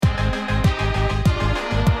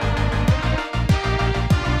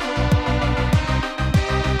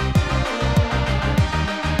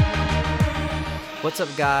What's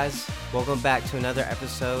up, guys? Welcome back to another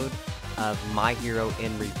episode of My Hero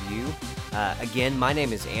in Review. Again, my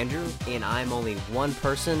name is Andrew, and I'm only one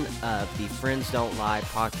person of the Friends Don't Lie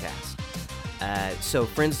podcast. So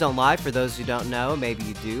Friends Don't Lie, for those who don't know, maybe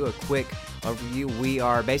you do, a quick overview. We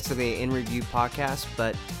are basically an in-review podcast,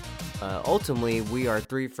 but ultimately we are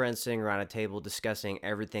three friends sitting around a table discussing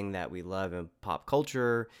everything that we love in pop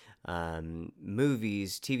culture,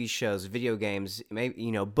 movies, TV shows, video games,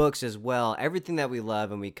 maybe books as well. Everything that we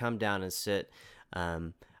love, and we come down and sit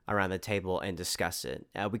around the table and discuss it.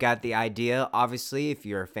 We got the idea. Obviously, if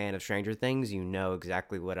you're a fan of Stranger Things, you know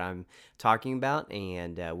exactly what I'm talking about,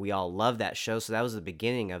 and we all love that show. So that was the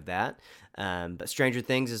beginning of that. But Stranger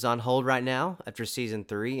Things is on hold right now after season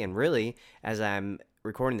 3, and really, as I'm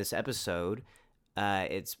recording this episode,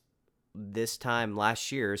 it's this time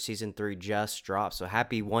last year, season 3 just dropped. So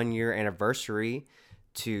happy 1-year anniversary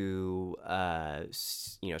to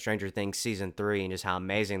Stranger Things season 3, and just how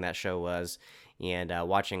amazing that show was. And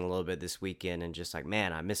watching a little bit this weekend, and just like,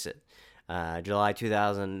 man, I miss it. July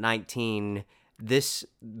 2019. This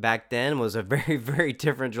back then was a very, very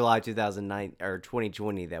different July 2009 or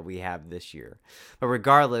 2020 that we have this year. But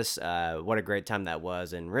regardless, what a great time that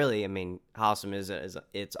was. And really, I mean, how awesome is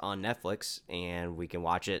it's on Netflix, and we can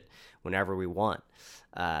watch it whenever we want.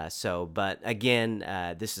 But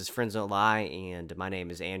again, this is Friends Don't Lie, and my name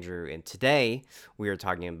is Andrew. And today we are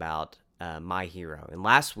talking about My Hero. And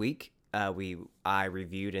last week, I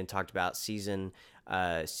reviewed and talked about season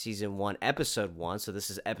 1, episode 1. So this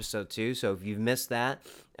is episode 2. So if you've missed that,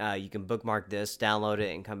 you can bookmark this, download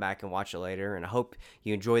it, and come back and watch it later. And I hope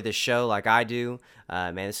you enjoy this show like I do.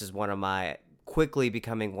 Man, this is quickly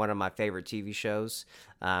becoming one of my favorite TV shows.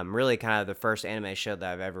 Really kind of the first anime show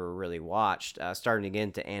that I've ever really watched. Starting to get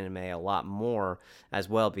into anime a lot more as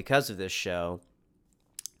well because of this show.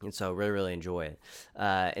 And so really, really enjoy it.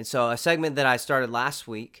 And so a segment that I started last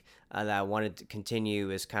week that I wanted to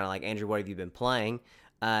continue is kind of like, Andrew, what have you been playing?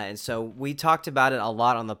 And so we talked about it a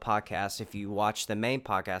lot on the podcast. If you watch the main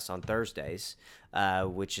podcast on Thursdays,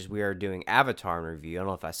 which is we are doing Avatar in review. I don't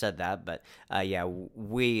know if I said that, but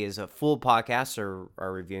we as a full podcast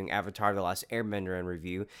are reviewing Avatar: The Last Airbender in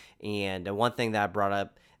review. And one thing that I brought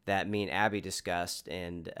up that me and Abby discussed,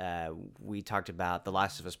 and we talked about The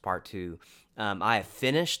Last of Us Part 2. I have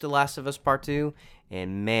finished The Last of Us Part 2,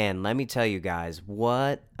 and man, let me tell you guys,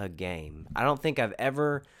 what a game. I don't think I've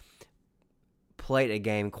ever played a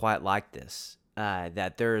game quite like this,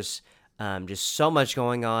 that there's just so much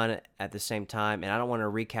going on at the same time, and I don't want to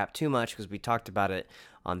recap too much because we talked about it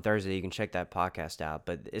on Thursday. You can check that podcast out,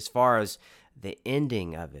 but as far as the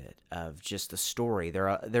ending of it, of just the story,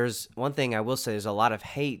 there's one thing I will say, there's a lot of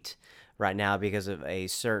hate right now because of a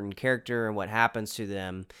certain character and what happens to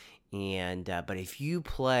them, and but if you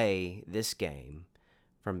play this game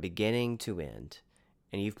from beginning to end,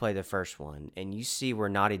 and you've played the first one, and you see where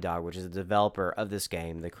Naughty Dog, which is the developer of this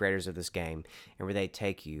game, the creators of this game, and where they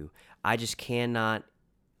take you, I just cannot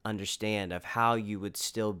understand of how you would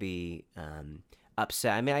still be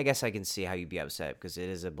upset. I mean, I guess I can see how you'd be upset because it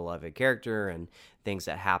is a beloved character and things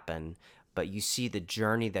that happen, but you see the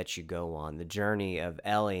journey that you go on, the journey of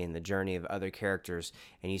Ellie and the journey of other characters,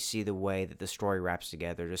 and you see the way that the story wraps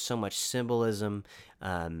together. There's so much symbolism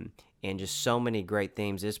and just so many great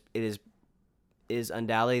themes. It is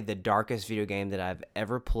undoubtedly the darkest video game that I've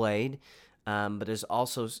ever played, but there's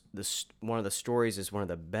also one of the stories is one of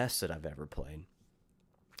the best that I've ever played.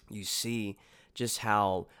 You see just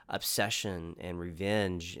how obsession and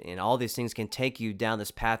revenge and all these things can take you down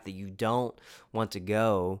this path that you don't want to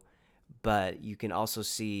go, but you can also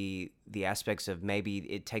see the aspects of maybe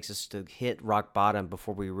it takes us to hit rock bottom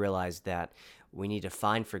before we realize that we need to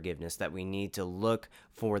find forgiveness, that we need to look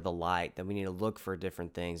for the light, that we need to look for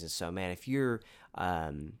different things. And so, man, if you're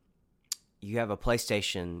you have a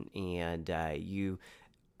PlayStation and you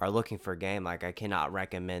are looking for a game, like, I cannot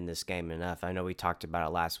recommend this game enough. I know we talked about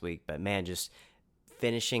it last week, but man, just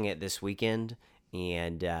finishing it this weekend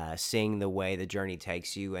and seeing the way the journey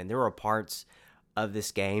takes you. And there were parts of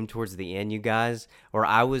this game towards the end, you guys, where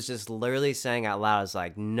I was just literally saying out loud, I was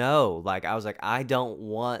like, no, like, I was like, I don't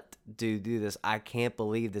want to do this. I can't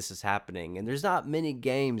believe this is happening. And there's not many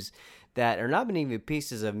games that are not many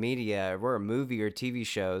pieces of media or a movie or TV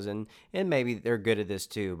shows, and maybe they're good at this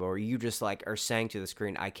too, but where you just like are saying to the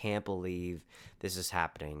screen, I can't believe this is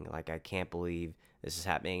happening. Like, I can't believe this is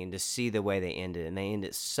happening. And to see the way they ended, and they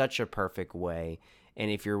ended such a perfect way.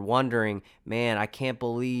 And if you're wondering, man, I can't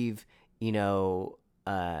believe,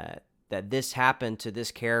 that this happened to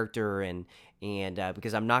this character, and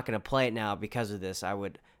because I'm not going to play it now because of this, I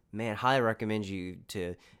would, man, highly recommend you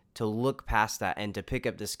to to look past that and to pick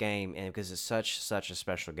up this game, and because it's such a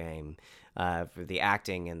special game, for the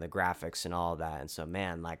acting and the graphics and all of that. And so,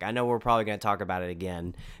 man, like, I know we're probably going to talk about it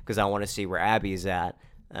again because I want to see where Abby's at,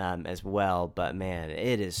 as well. But man,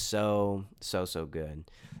 it is so good.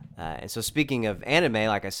 And so, speaking of anime,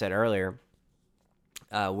 like I said earlier,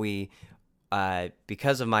 we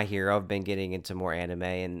because of My Hero, I've been getting into more anime,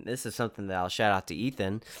 and this is something that I'll shout out to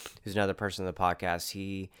Ethan, who's another person in the podcast.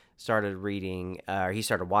 He started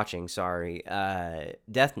watching,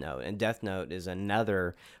 Death Note, and Death Note is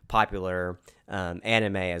another popular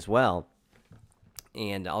anime as well,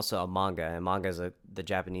 and also a manga. And manga is the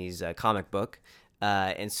Japanese comic book,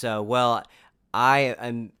 and so, well, I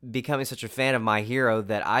am becoming such a fan of My Hero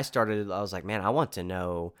that I was like, man, I want to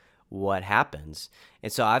know what happens.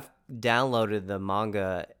 And so I've downloaded the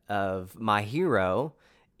manga of My Hero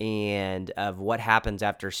and of what happens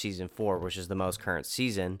after season 4, which is the most current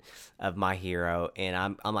season of My Hero, and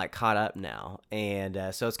I'm like caught up now.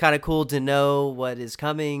 And so it's kind of cool to know what is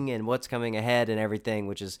coming and what's coming ahead and everything,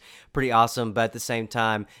 which is pretty awesome. But at the same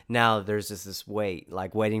time, now there's this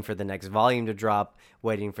waiting for the next volume to drop,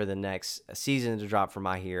 waiting for the next season to drop for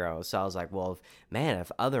My Hero. So I was like, well,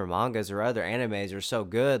 if other mangas or other animes are so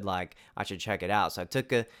good, like, I should check it out. So I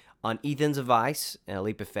took on Ethan's advice and a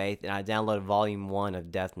leap of faith, and I downloaded volume 1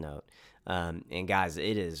 of Death Note. And guys,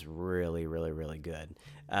 it is really, really, really good.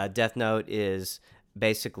 Death Note is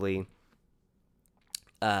basically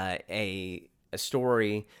a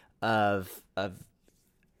story of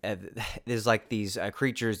there's like these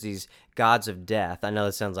creatures, these gods of death. I know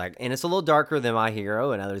that sounds like, and it's a little darker than My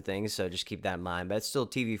Hero and other things, so just keep that in mind. But it's still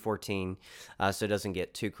TV-14, so it doesn't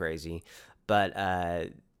get too crazy. But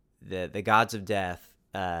the gods of death,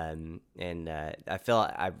 and I feel,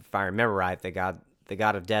 if I remember right, the god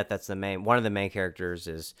of death, that's one of the main characters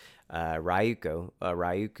is Ryuku,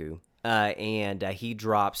 and he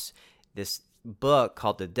drops this book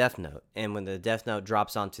called the Death Note. And when the Death Note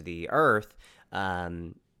drops onto the earth,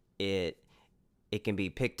 it can be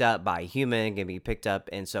picked up by a human, it can be picked up,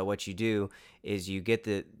 and so what you do is you get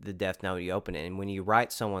the Death Note, you open it, and when you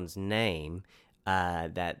write someone's name,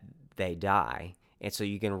 that they die. And so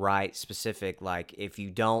you can write specific, like, if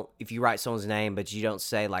you write someone's name but you don't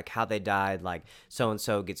say like how they died, like so and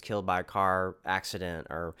so gets killed by a car accident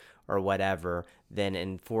or whatever, then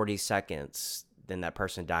in 40 seconds, then that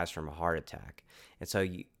person dies from a heart attack. And so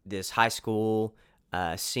this high school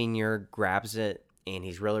senior grabs it, and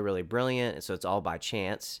he's really, really brilliant, and so it's all by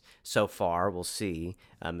chance so far. We'll see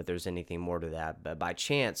if there's anything more to that, but by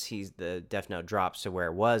chance, the Death Note drops to where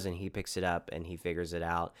it was, and he picks it up, and he figures it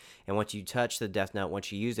out. And once you touch the Death Note,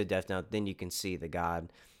 once you use the Death Note, then you can see the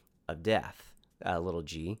God of Death, little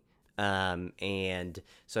g. And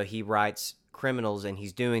so he writes criminals, and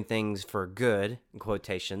he's doing things for good, in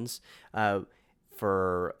quotations,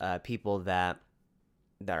 for people that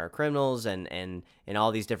are criminals and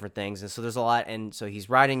all these different things. And so there's a lot, and so he's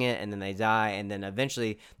writing it, and then they die, and then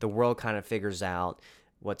eventually the world kind of figures out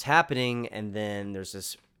what's happening. And then there's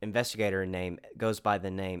this investigator goes by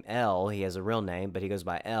the name L. He has a real name, but he goes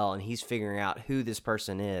by L, and he's figuring out who this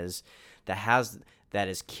person is that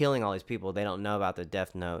is killing all these people. They don't know about the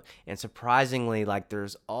Death Note. And surprisingly, like,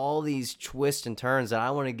 there's all these twists and turns that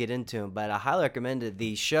I want to get into, but I highly recommend it.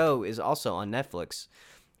 The show is also on Netflix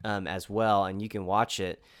as well, and you can watch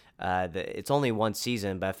it. It's only one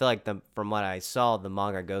season, but I feel like from what I saw, the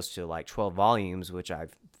manga goes to like 12 volumes, which I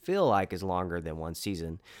feel like is longer than one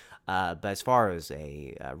season. But as far as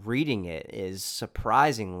reading it is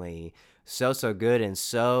surprisingly so good and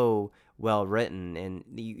so well written. And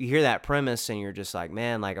you hear that premise and you're just like,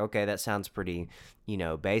 man, like, okay, that sounds pretty,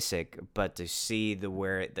 basic, but to see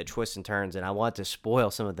the twists and turns, and I want to spoil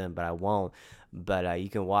some of them, but I won't. But you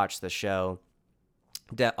can watch the show.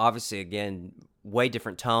 That obviously, again, way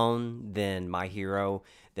different tone than My Hero,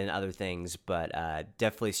 than other things, but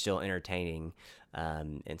definitely still entertaining.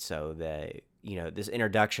 And so this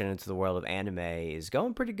introduction into the world of anime is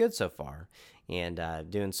going pretty good so far. And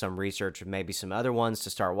doing some research of maybe some other ones to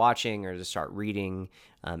start watching or to start reading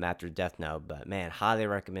after Death Note. But man, highly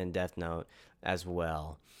recommend Death Note as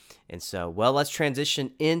well. And so, let's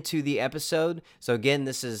transition into the episode. So again,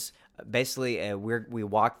 this is basically I'm going to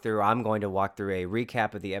walk through a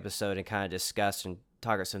recap of the episode and kind of discuss and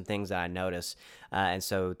talk about some things that I noticed. And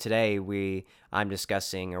so today we're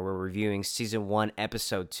reviewing season 1,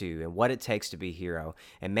 episode 2, and what it takes to be a hero.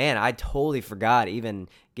 And man, I totally forgot, even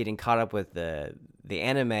getting caught up with the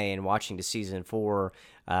anime and watching to season 4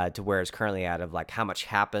 to where it's currently at, of like how much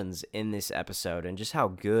happens in this episode and just how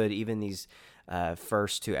good even these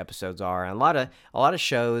first 2 episodes are. And a lot of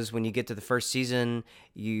shows, when you get to the first season,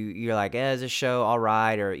 you're like, is this show all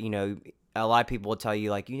right? Or a lot of people will tell you,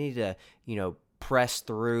 like, you need to, press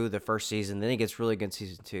through the first season, then it gets really good in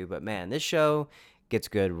season 2. But man, this show gets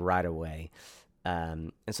good right away.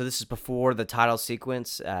 And so this is before the title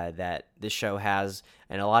sequence that this show has,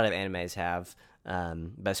 and a lot of animes have,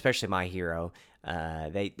 but especially My Hero.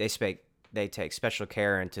 They take special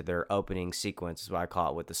care into their opening sequence, is what I call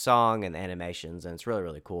it, with the song and the animations, and it's really,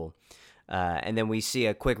 really cool. And then we see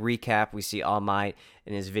a quick recap. We see All Might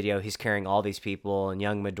in his video. He's carrying all these people, and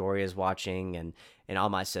young Midoriya is watching, and All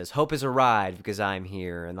Might says, "Hope has arrived because I'm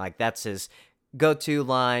here." And like that's his go-to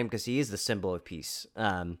line because he is the symbol of peace.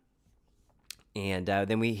 And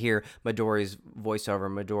then we hear Midoriya's voiceover.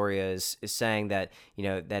 Midoriya is saying that,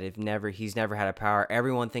 that he's never had a power.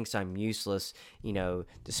 Everyone thinks I'm useless,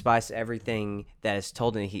 despite everything that is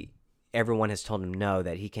told him. Everyone has told him no,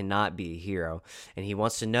 that he cannot be a hero. And he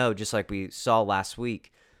wants to know, just like we saw last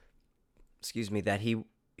week, that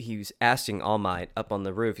he was asking All Might up on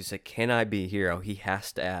the roof. He said, "Can I be a hero?" He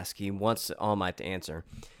has to ask. He wants All Might to answer.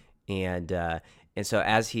 And so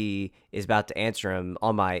as he is about to answer him,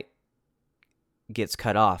 All Might gets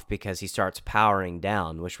cut off because he starts powering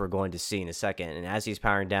down, which we're going to see in a second. And as he's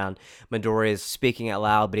powering down, Midoriya is speaking out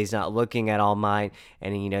loud, but he's not looking at All Might.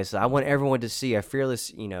 And he says, "I want everyone to see a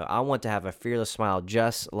fearless, I want to have a fearless smile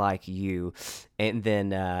just like you." And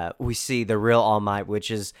then we see the real All Might, which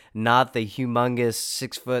is not the humongous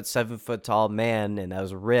 6 foot, 7 foot tall man, and that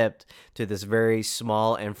was ripped to this very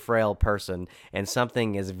small and frail person. And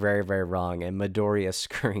something is very, very wrong. And Midoriya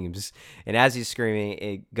screams. And as he's screaming,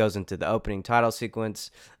 it goes into the opening title sequence.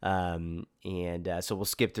 So we'll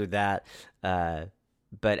skip through that.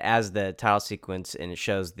 But as the title sequence and it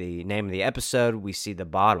shows the name of the episode, we see the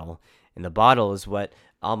bottle. And the bottle is what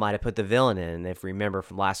All Might have put the villain in. And if you remember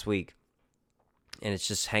from last week, and it's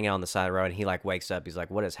just hanging on the side of the road, and he like wakes up. He's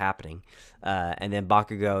like, "What is happening?" And then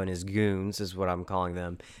Bakugo and his goons is what I'm calling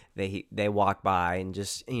them. They walk by, and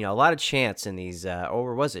just a lot of chants in these,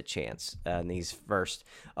 or was it chants in these first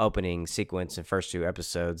opening sequence and first 2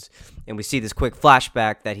 episodes. And we see this quick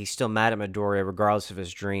flashback that he's still mad at Midoriya regardless of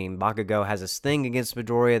his dream. Bakugo has this thing against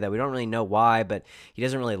Midoriya that we don't really know why, but he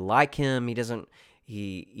doesn't really like him.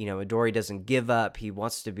 Midoriya doesn't give up. He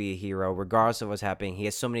wants to be a hero regardless of what's happening. He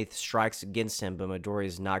has so many strikes against him, but Midoriya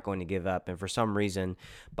is not going to give up. And for some reason,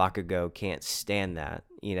 Bakugo can't stand that.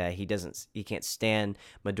 He can't stand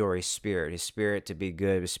Midoriya's spirit, his spirit to be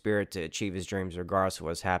good, his spirit to achieve his dreams regardless of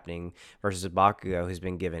what's happening, versus Bakugo who's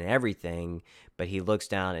been given everything, but he looks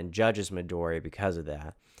down and judges Midoriya because of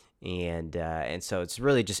that. And so it's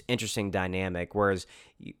really just interesting dynamic. Whereas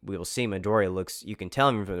we will see Midoriya you can tell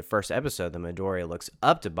him from the first episode that Midoriya looks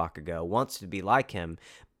up to Bakugo, wants to be like him,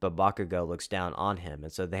 but Bakugo looks down on him.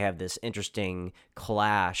 And so they have this interesting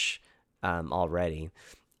clash already.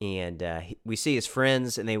 And we see his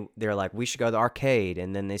friends, and they're like, "We should go to the arcade."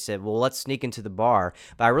 And then they said, "Well, let's sneak into the bar."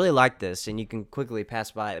 But I really like this, and you can quickly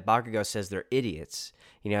pass by it. Bakugo says they're idiots.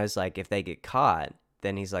 It's like if they get caught,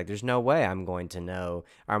 then he's like, "There's no way I'm going to know,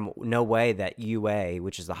 or no way that UA,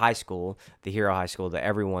 which is the high school, the hero high school that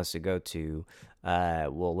everyone wants to go to,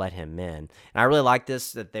 will let him in." And I really like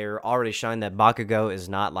this, that they're already showing that Bakugo is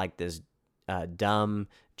not like this dumb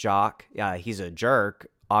jock. He's a jerk,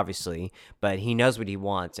 obviously, but he knows what he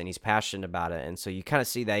wants, and he's passionate about it. And so you kind of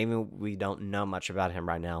see that, even we don't know much about him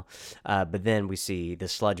right now. But then we see the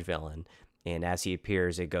sludge villain, and as he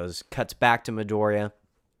appears, cuts back to Midoriya,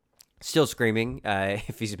 still screaming,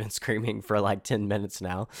 if he's been screaming for like 10 minutes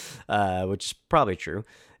now, which is probably true.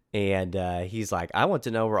 And he's like, "I want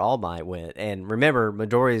to know where All Might went." And remember,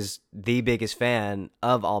 Midoriya's the biggest fan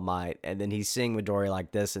of All Might, and then he's seeing Midoriya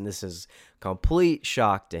like this, and this is complete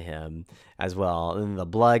shock to him as well. And the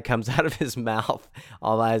blood comes out of his mouth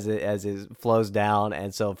All Might as it flows down,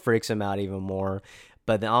 and so it freaks him out even more.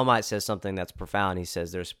 But then All Might says something that's profound. He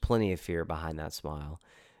says, "There's plenty of fear behind that smile."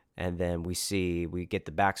 And then we get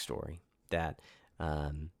the backstory that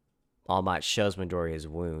All Might shows Midoriya his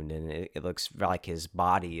wound, and it looks like his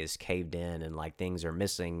body is caved in, and like things are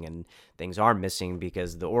missing, and things are missing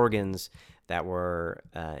because the organs that were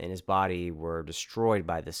in his body were destroyed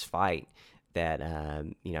by this fight that,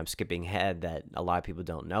 I'm skipping ahead, that a lot of people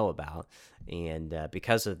don't know about. And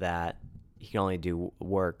because of that, he can only do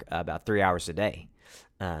work about 3 hours a day.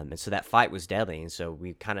 And so that fight was deadly. And so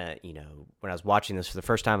we kind of, when I was watching this for the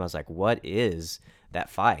first time, I was like, what is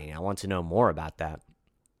that fight? And I want to know more about that.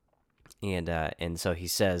 And so he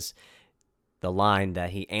says the line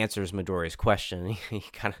that he answers Midoriya's question.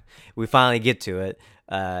 We finally get to it.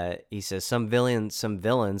 He says, some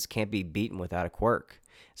villains can't be beaten without a quirk.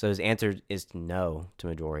 So his answer is no to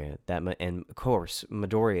Midoriya. And of course,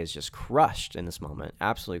 Midoriya is just crushed in this moment,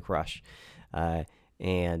 absolutely crushed.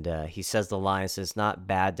 And he says the line, says, "It's not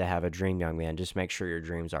bad to have a dream, young man. Just make sure your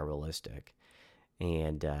dreams are realistic."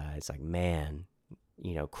 And it's like, man,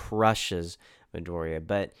 crushes Midoriya.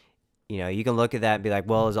 But, you can look at that and be like,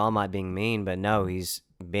 well, is All Might being mean? But no, he's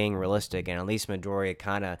being realistic. And at least Midoriya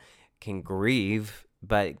kind of can grieve,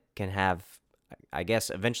 but can have, I guess,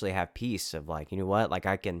 eventually have peace of like, you know what? Like,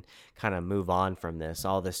 I can kind of move on from this.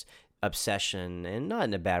 All this obsession, and not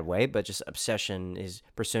in a bad way, but just obsession, is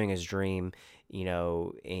pursuing his dream,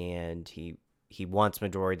 and he wants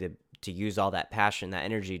Midoriya to use all that passion, that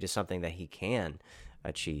energy to something that he can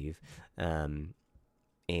achieve. And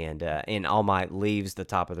All Might leaves the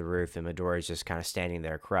top of the roof, and Midoriya's just kind of standing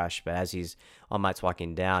there crushed. But as All Might's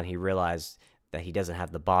walking down, he realized that he doesn't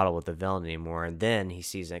have the bottle with the villain anymore. And then he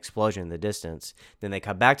sees an explosion in the distance. Then they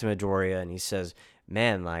come back to Midoriya, and he says,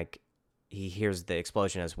 man, like, he hears the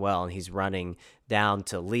explosion as well, and he's running down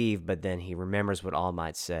to leave, but then he remembers what All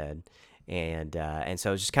Might said. And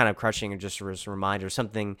so it's just kind of crushing, and just a reminder,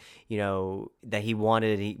 something, that he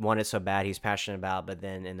wanted so bad, he's passionate about, but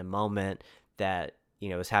then in the moment that,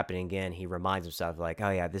 is happening again, he reminds himself like, oh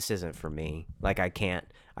yeah, this isn't for me. Like, I can't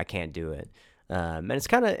do it. And it's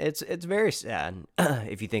kind of, it's very sad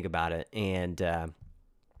if you think about it.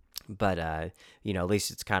 But at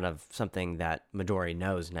least it's kind of something that Midori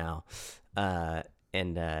knows now.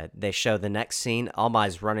 And they show the next scene. All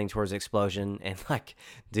Might's running towards the explosion, and like,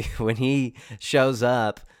 dude, when he shows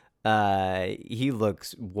up, he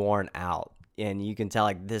looks worn out, and you can tell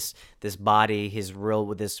like this body, his real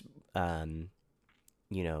with this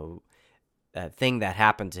thing that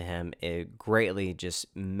happened to him, it greatly just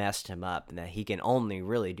messed him up, and that he can only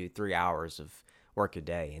really do 3 hours of work a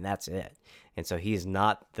day, and that's it. And so he's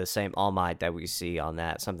not the same All Might that we see on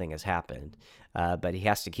that. Something has happened, but he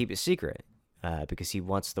has to keep it secret. Because he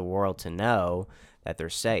wants the world to know that they're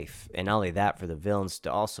safe. And not only that, for the villains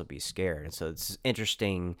to also be scared. And so it's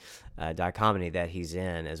interesting dichotomy that he's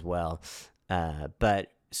in as well.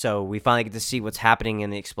 But so we finally get to see what's happening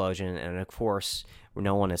in the explosion. And of course,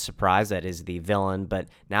 no one is surprised that is the villain. But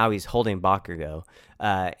now he's holding Bakugo.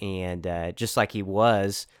 And just like he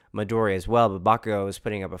was Midori as well, but Bakugo was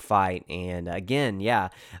putting up a fight. And again, yeah,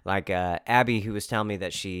 like Abby, who was telling me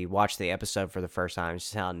that she watched the episode for the first time,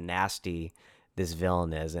 just how nasty this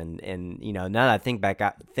villain is. And now that I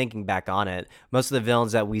thinking back on it, most of the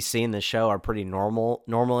villains that we see in the show are pretty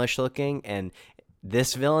normalish looking, and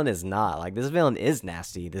this villain is not. Like, this villain is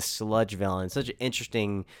nasty. This sludge villain, such an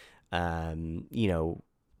interesting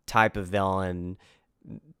type of villain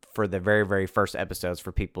for the very, very first episodes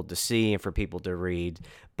for people to see and for people to read.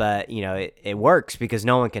 But, it works because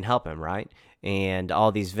no one can help him, right? And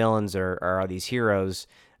all these villains are these heroes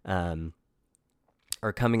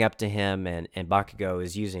are coming up to him, and Bakugo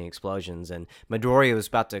is using explosions. And Midoriya was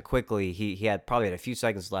about to quickly, he had probably a few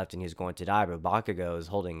seconds left and he was going to die, but Bakugo is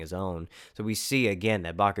holding his own. So we see again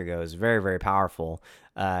that Bakugo is very, very powerful.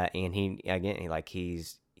 And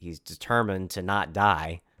he's determined to not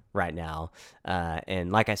die right now.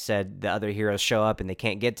 And like I said, the other heroes show up and they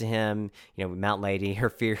can't get to him. Mount Lady, her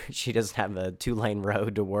fear, she doesn't have a 2-lane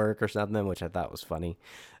road to work or something, which I thought was funny.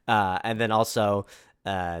 And then also,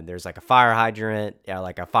 there's like a fire hydrant,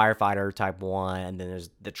 like a firefighter type one, and then there's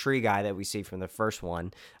the tree guy that we see from the first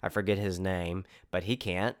one. I forget his name, but he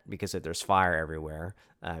can't because there's fire everywhere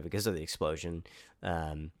because of the explosion.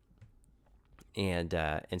 And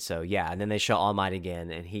so yeah, and then they show All Might again,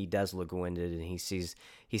 and he does look winded, and he sees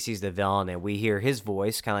the villain, and we hear his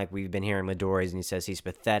voice, kind of like we've been hearing Midori's, and he says he's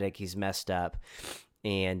pathetic, he's messed up.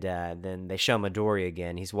 And then they show Midori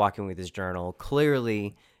again. He's walking with his journal,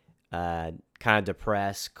 clearly kind of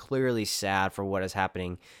depressed, clearly sad for what is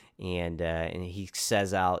happening. And he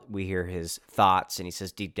says out, we hear his thoughts, and he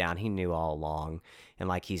says deep down he knew all along, and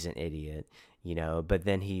like he's an idiot, but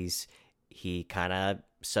then he kind of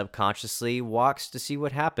subconsciously walks to see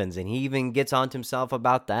what happens, and he even gets onto himself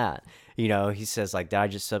about that. He says, like, did I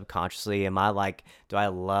just subconsciously, am I like, do I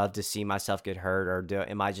love to see myself get hurt, or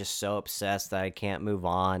am I just so obsessed that I can't move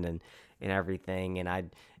on and everything? And I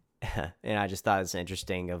just thought it's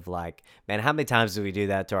interesting of like, man, how many times do we do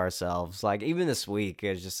that to ourselves? Like, even this week,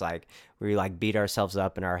 it's just like we like beat ourselves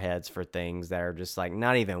up in our heads for things that are just like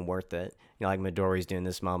not even worth it. Like Midori's doing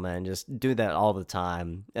this moment, and just do that all the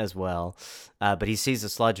time as well. But he sees the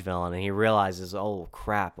sludge villain, and he realizes, oh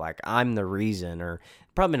crap, like I'm the reason, or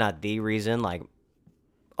probably not the reason. Like,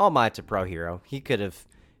 All Might's a pro hero. He could have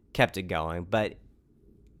kept it going, but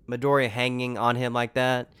Midori hanging on him like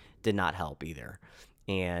that did not help either.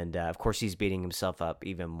 And of course, he's beating himself up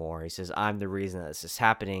even more. He says, I'm the reason that this is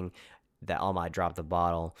happening, that All Might dropped the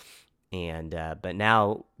bottle. And but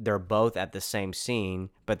now they're both at the same scene,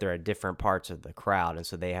 but they're at different parts of the crowd, and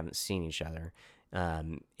so they haven't seen each other.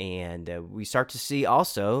 And we start to see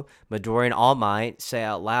also Midoriya and All Might say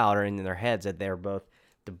out loud or in their heads that they're both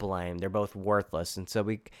to blame. They're both worthless. And so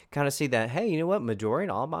we kind of see that, hey, you know what? Midoriya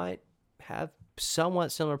and All Might have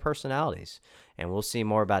somewhat similar personalities. And we'll see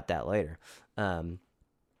more about that later. And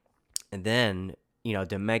then,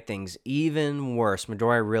 to make things even worse,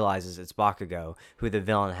 Midoriya realizes it's Bakugo who the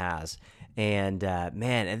villain has. And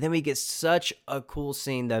and then we get such a cool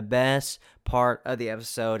scene, the best part of the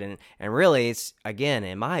episode, and really, it's, again,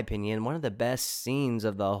 in my opinion, one of the best scenes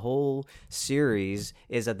of the whole series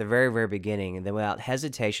is at the very, very beginning. And then without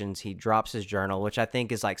hesitations, he drops his journal, which I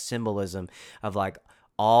think is like symbolism of like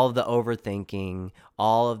all of the overthinking,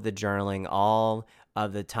 all of the journaling, all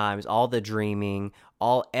of the times, all the dreaming,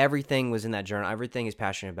 everything was in that journal. Everything he's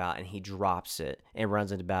passionate about, and he drops it and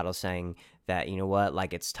runs into battle saying that, you know what,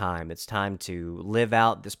 like, it's time to live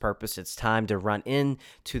out this purpose. It's time to run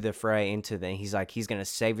into the fray, he's like, he's going to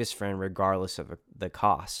save his friend regardless of the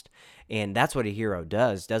cost. And that's what a hero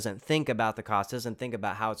does. Doesn't think about the cost, doesn't think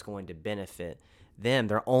about how it's going to benefit them.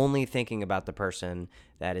 They're only thinking about the person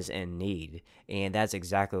that is in need. And that's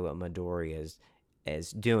exactly what Midoriya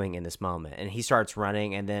is doing in this moment. And he starts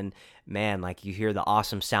running, and then, man, like, you hear the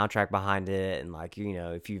awesome soundtrack behind it, and like,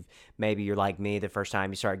 if you're like me, the first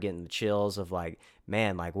time you start getting the chills of like,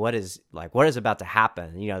 man, what is about to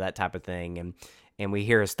happen, that type of thing. And we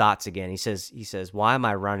hear his thoughts again. He says, why am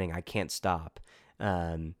I running? I can't stop.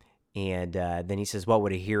 And then he says, what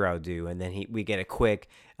would a hero do? And then we get a quick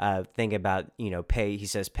thing about, he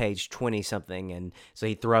says page 20 something. And so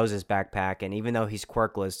he throws his backpack. And even though he's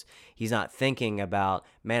quirkless, he's not thinking about,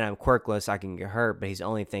 man, I'm quirkless, I can get hurt. But he's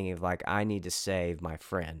only thinking of like, I need to save my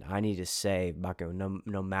friend. I need to save Bakugo,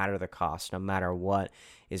 no matter the cost, no matter what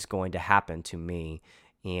is going to happen to me.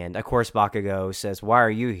 And of course, Bakugo says, why are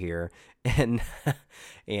you here? And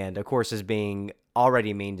of course, is being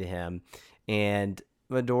already mean to him. And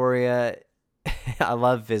Midoriya, I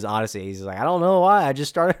love his honesty. He's like, I don't know why, I just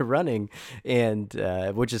started running, and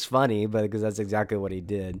which is funny, but because that's exactly what he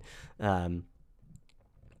did. But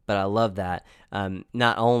I love that.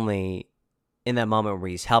 Not only in that moment where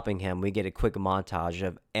he's helping him, we get a quick montage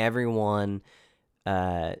of everyone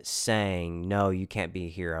saying, no, you can't be a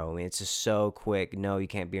hero. I mean, it's just so quick. No, you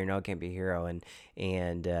can't be a hero. No, you can't be a hero.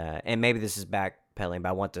 And maybe this is backpedaling, but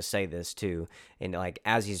I want to say this too. And like,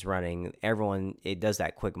 as he's running, it does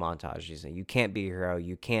that quick montage. He's like, you can't be a hero.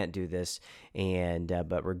 You can't do this. And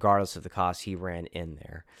but regardless of the cost, he ran in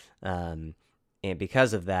there. And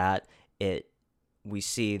because of that, we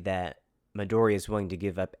see that Midoriya is willing to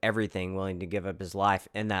give up everything, willing to give up his life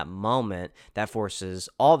in that moment. That forces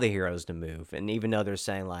all the heroes to move. And even though they're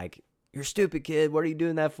saying like, you're stupid, kid, what are you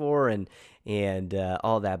doing that for? And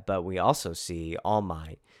all that. But we also see All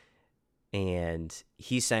Might, and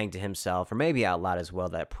he's saying to himself, or maybe out loud as well,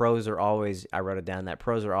 that pros are always, I wrote it down, that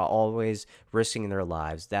pros are always risking their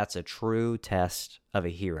lives. That's a true test of a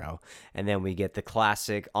hero. And then we get the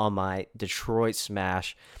classic All Might Detroit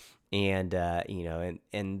Smash. And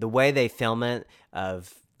and the way they film it,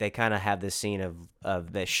 they kind of have this scene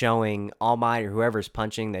of the showing All Might or whoever's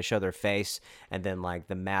punching, they show their face, and then like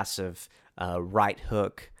the massive right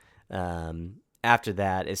hook after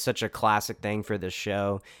that is such a classic thing for this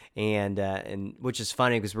show, and which is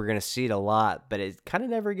funny because we're gonna see it a lot, but it kind of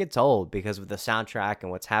never gets old because of the soundtrack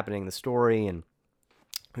and what's happening in the story, and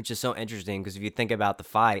which is so interesting because if you think about the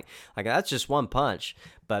fight, like, that's just one punch,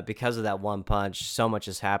 but because of that one punch, so much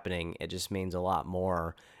is happening. It just means a lot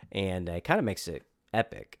more, and it kind of makes it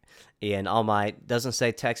epic. And All Might doesn't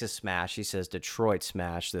say Texas Smash, he says Detroit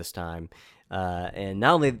Smash this time. And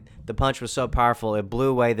not only the punch was so powerful, it blew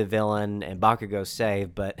away the villain and Bakugo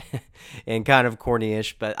saved, but and kind of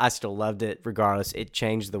corny-ish, but I still loved it regardless. It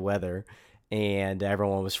changed the weather. And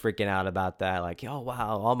everyone was freaking out about that, like, oh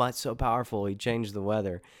wow, All Might's so powerful, he changed the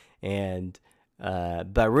weather. And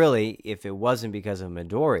but really, if it wasn't because of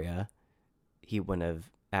Midoriya, he wouldn't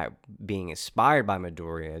have, being inspired by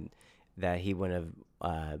Midoriya, that he wouldn't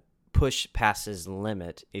have pushed past his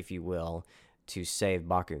limit, if you will, to save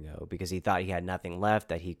Bakugo, because he thought he had nothing left,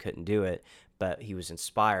 that he couldn't do it. But he was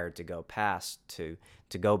inspired to go past, to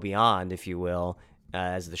go beyond, if you will,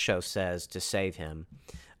 as the show says, to save him.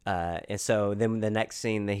 And so then the next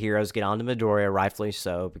scene, the heroes get onto Midoriya, rightfully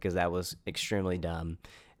so, because that was extremely dumb.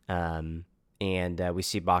 And we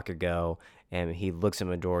see Bakugo, and he looks at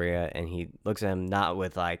Midoriya, and he looks at him not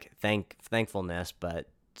with like thankfulness, but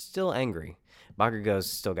still angry.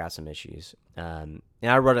 Bakugo's still got some issues. And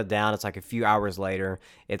I wrote it down. It's like a few hours later.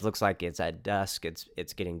 It looks like it's at dusk.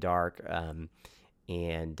 It's getting dark. And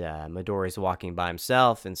Midoriya's walking by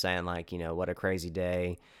himself and saying like, what a crazy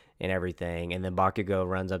day. and everything. And then Bakugo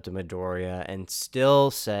runs up to Midoriya and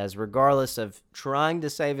still says, regardless of trying to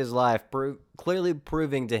save his life, clearly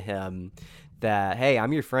proving to him that, hey,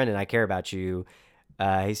 I'm your friend and I care about you.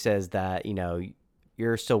 He says that,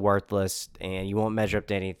 you're still worthless and you won't measure up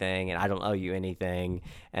to anything and I don't owe you anything.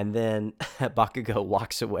 And then Bakugo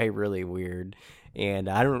walks away really weird. And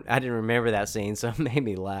I didn't remember that scene, so it made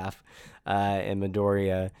me laugh. And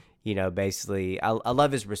Midoriya, basically, I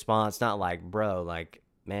love his response. Not like, bro, like,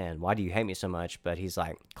 man, why do you hate me so much? But he's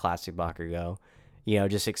like, classic Bakugo.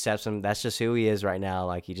 Just accepts him. That's just who he is right now.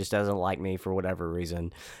 Like, he just doesn't like me for whatever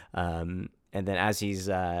reason. And then as he's,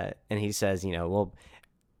 and he says, well,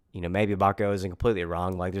 maybe Bakugo isn't completely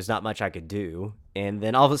wrong. Like, there's not much I could do. And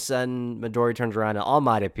then all of a sudden, Midori turns around and All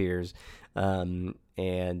Might appears. Midori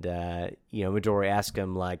asks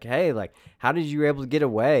him, like, hey, like, how did you were able to get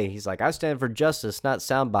away? He's like, I stand for justice, not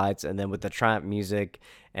sound bites. And then with the triumph music,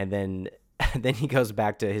 and then he goes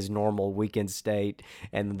back to his normal weakened state,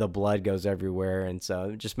 and the blood goes everywhere. And so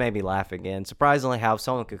it just made me laugh again. Surprisingly, how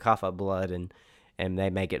someone could cough up blood and they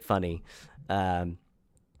make it funny. But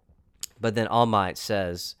then All Might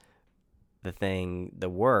says the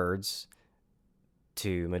words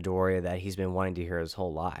to Midoriya that he's been wanting to hear his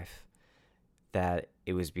whole life. That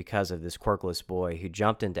it was because of this quirkless boy who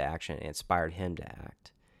jumped into action and inspired him to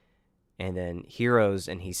act. And then heroes,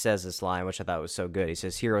 and he says this line, which I thought was so good. He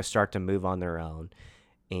says, heroes start to move on their own.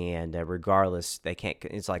 And regardless,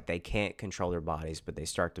 it's like they can't control their bodies, but they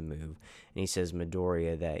start to move. And he says,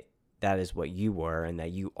 Midoriya, that is what you were and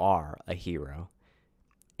that you are a hero.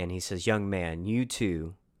 And he says, young man, you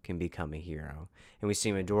too can become a hero. And we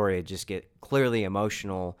see Midoriya just get clearly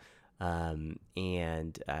emotional. So,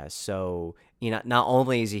 not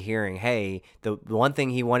only is he hearing, hey, the one thing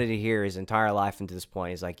he wanted to hear his entire life into this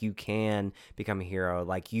point is like, you can become a hero,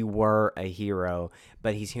 like you were a hero,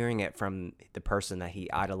 but he's hearing it from the person that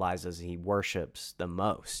he idolizes, he worships the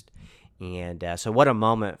most. And so what a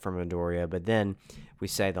moment for Midoriya. But then we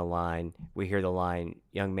hear the line,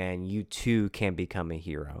 young man, you too can become a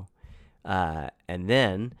hero. And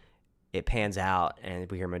then it pans out and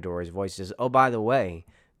we hear Midoriya's voice says, oh, by the way,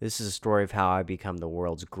 this is a story of how I become the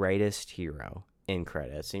world's greatest hero, in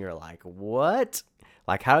credits. And you're like, what?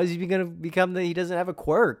 Like, how is he going to become he doesn't have a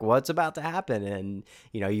quirk? What's about to happen? And,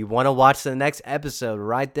 you want to watch the next episode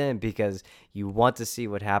right then because you want to see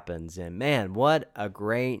what happens. And man, what a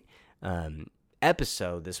great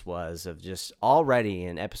episode this was, of just already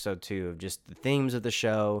in episode 2 of just the themes of the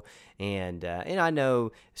show. And I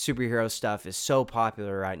know superhero stuff is so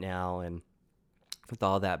popular right now and with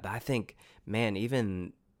all that, but I think, man,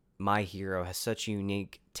 even My Hero has such a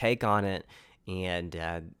unique take on it. And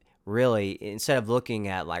really, instead of looking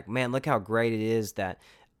at like, man, look how great it is that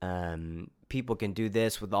people can do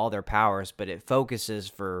this with all their powers, but it focuses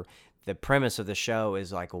for the premise of the show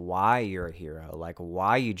is like why you're a hero, like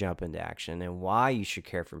why you jump into action and why you should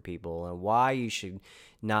care for people and why you should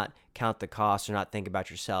not count the cost or not think about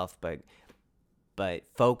yourself, but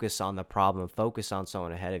focus on the problem, focus on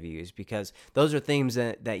someone ahead of you, is because those are themes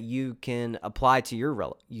that you can apply to your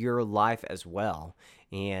life as well.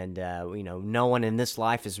 And, no one in this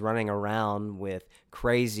life is running around with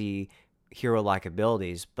crazy hero-like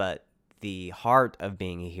abilities, but the heart of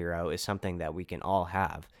being a hero is something that we can all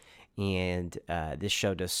have. And this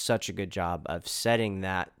show does such a good job of setting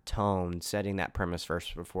that tone, setting that premise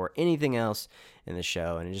first before anything else in the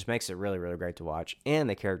show. And it just makes it really, really great to watch. And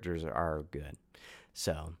the characters are good.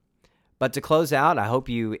 So, but to close out, I hope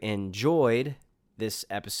you enjoyed this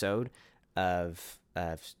episode of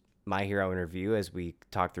My Hero Interview as we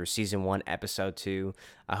talk through Season 1, Episode 2.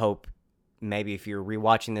 I hope maybe if you're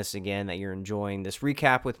rewatching this again that you're enjoying this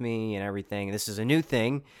recap with me and everything. This is a new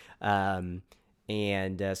thing.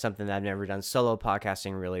 And something that I've never done solo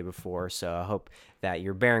podcasting really before. So I hope that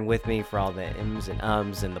you're bearing with me for all the ums and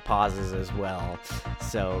ums and the pauses as well.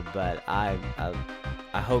 So, but I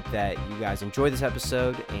hope that you guys enjoy this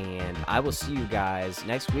episode, and I will see you guys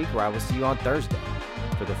next week, where I will see you on Thursday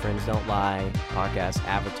for the Friends Don't Lie podcast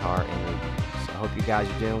Avatar and review. So I hope you guys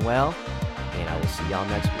are doing well, and I will see y'all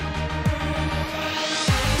next week.